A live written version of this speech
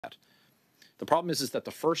The problem is that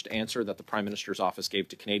the first answer that the Prime Minister's office gave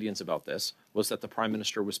to Canadians about this was that the Prime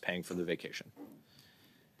Minister was paying for the vacation.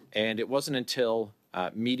 And it wasn't until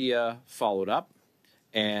media followed up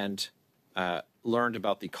and learned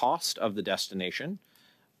about the cost of the destination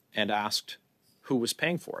and asked who was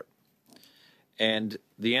paying for it. And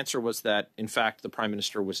the answer was that, in fact, the Prime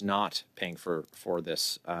Minister was not paying for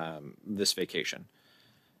this this vacation.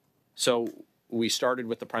 So we started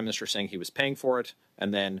with the Prime Minister saying he was paying for it,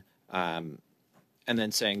 and then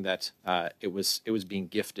saying that it was being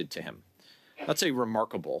gifted to him. That's a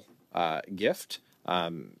remarkable gift,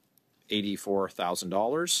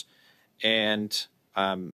 $84,000, and